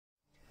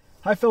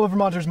Hi fellow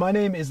Vermonters, my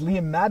name is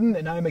Liam Madden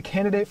and I am a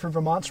candidate for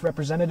Vermont's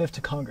representative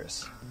to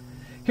Congress.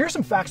 Here are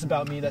some facts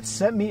about me that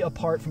set me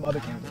apart from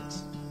other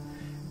candidates.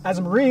 As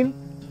a Marine,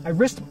 I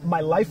risked my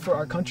life for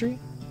our country,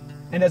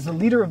 and as the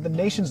leader of the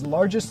nation's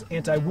largest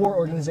anti-war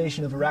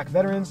organization of Iraq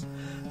veterans,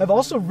 I've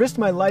also risked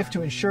my life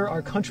to ensure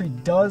our country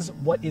does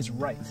what is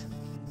right.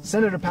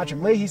 Senator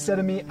Patrick Leahy said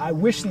to me, "I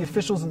wish the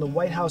officials in the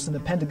White House and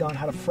the Pentagon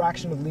had a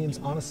fraction of Liam's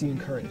honesty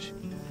and courage."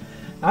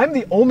 I'm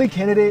the only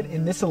candidate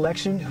in this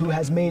election who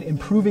has made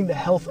improving the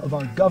health of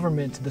our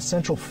government the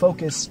central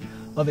focus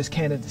of his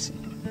candidacy.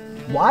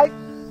 Why?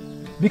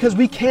 Because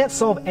we can't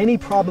solve any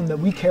problem that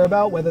we care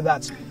about, whether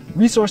that's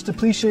resource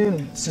depletion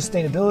and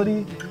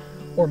sustainability,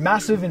 or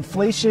massive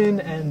inflation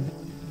and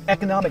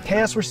economic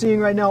chaos we're seeing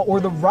right now,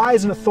 or the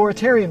rise in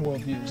authoritarian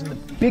worldviews and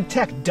the big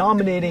tech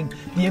dominating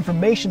the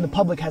information the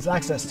public has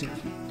access to.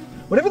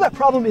 Whatever that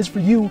problem is for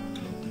you,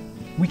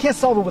 we can't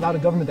solve it without a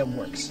government that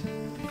works.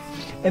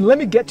 And let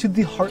me get to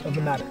the heart of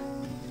the matter.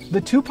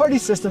 The two-party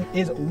system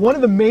is one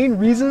of the main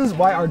reasons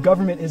why our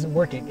government isn't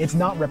working. It's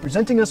not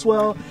representing us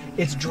well,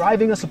 it's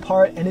driving us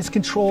apart, and it's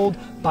controlled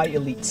by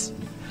elites.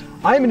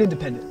 I am an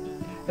independent,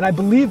 and I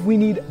believe we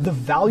need the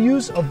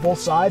values of both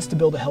sides to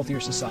build a healthier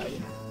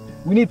society.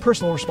 We need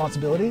personal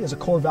responsibility as a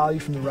core value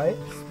from the right.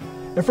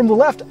 And from the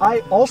left, I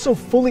also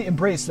fully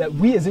embrace that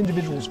we as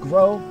individuals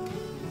grow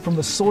from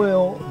the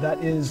soil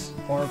that is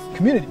our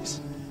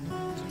communities.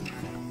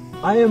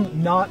 I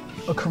am not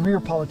a career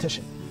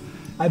politician.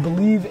 I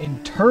believe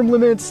in term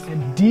limits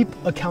and deep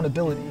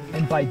accountability.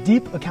 And by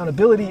deep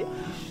accountability,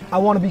 I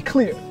want to be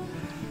clear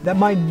that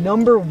my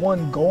number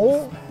one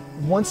goal,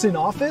 once in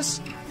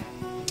office,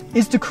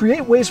 is to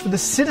create ways for the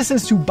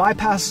citizens to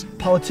bypass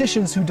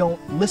politicians who don't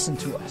listen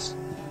to us.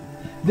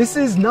 This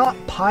is not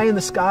pie in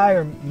the sky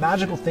or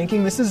magical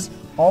thinking. This is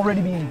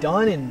already being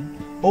done in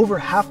over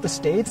half the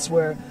states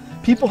where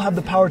people have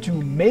the power to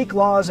make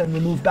laws and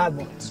remove bad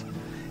ones.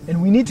 And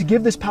we need to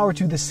give this power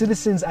to the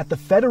citizens at the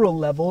federal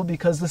level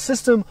because the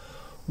system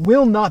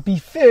will not be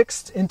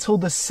fixed until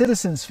the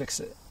citizens fix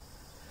it.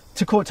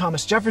 To quote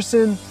Thomas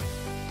Jefferson,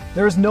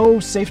 there is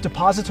no safe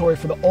depository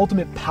for the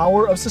ultimate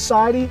power of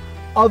society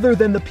other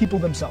than the people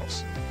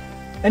themselves.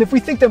 And if we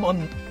think them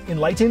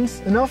enlightened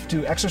enough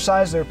to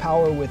exercise their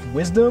power with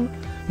wisdom,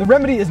 the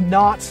remedy is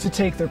not to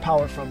take their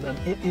power from them.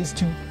 It is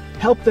to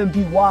help them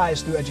be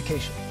wise through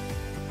education.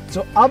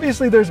 So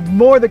obviously there's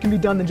more that can be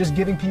done than just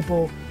giving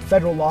people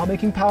federal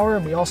lawmaking power,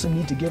 and we also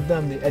need to give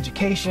them the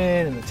education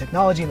and the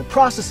technology and the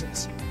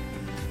processes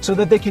so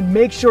that they can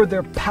make sure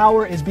their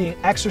power is being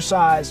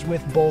exercised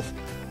with both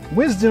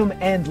wisdom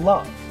and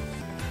love.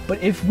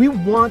 But if we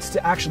want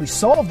to actually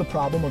solve the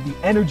problem of the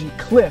energy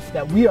cliff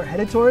that we are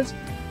headed towards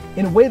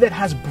in a way that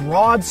has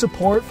broad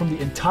support from the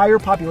entire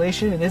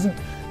population and isn't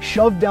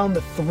shoved down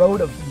the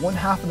throat of one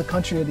half of the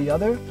country or the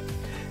other,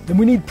 then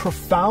we need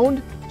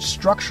profound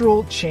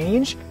structural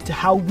change to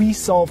how we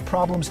solve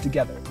problems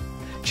together.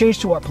 Change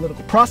to our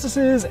political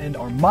processes and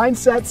our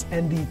mindsets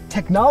and the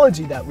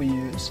technology that we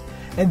use.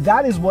 And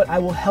that is what I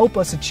will help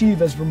us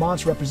achieve as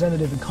Vermont's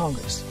representative in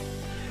Congress.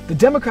 The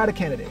Democratic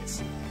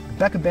candidates,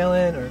 Becca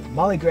Balin or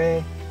Molly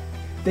Gray,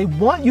 they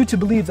want you to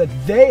believe that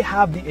they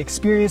have the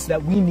experience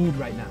that we need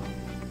right now.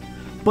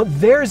 But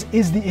theirs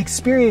is the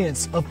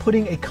experience of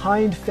putting a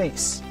kind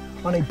face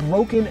on a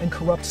broken and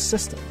corrupt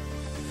system.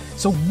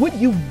 So would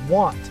you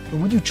want or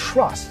would you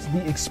trust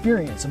the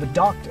experience of a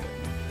doctor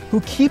who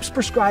keeps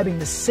prescribing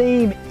the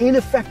same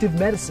ineffective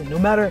medicine, no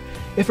matter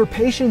if her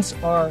patients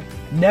are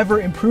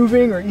never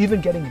improving or even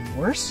getting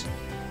worse?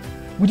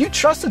 Would you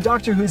trust a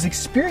doctor who has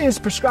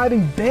experienced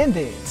prescribing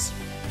Band-Aids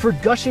for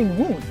gushing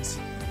wounds?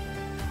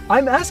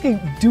 I'm asking,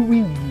 do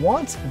we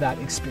want that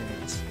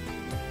experience?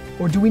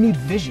 Or do we need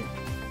vision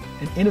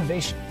and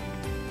innovation?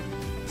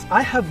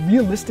 I have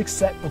realistic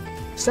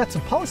sets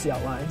of policy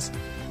outlines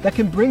that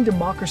can bring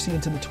democracy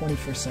into the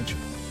 21st century.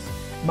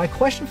 My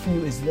question for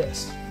you is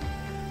this.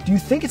 Do you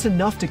think it's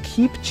enough to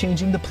keep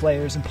changing the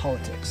players in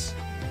politics?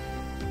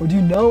 Or do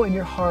you know in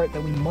your heart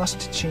that we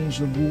must change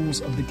the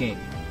rules of the game?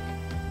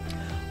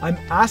 I'm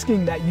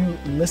asking that you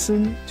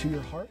listen to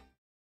your heart.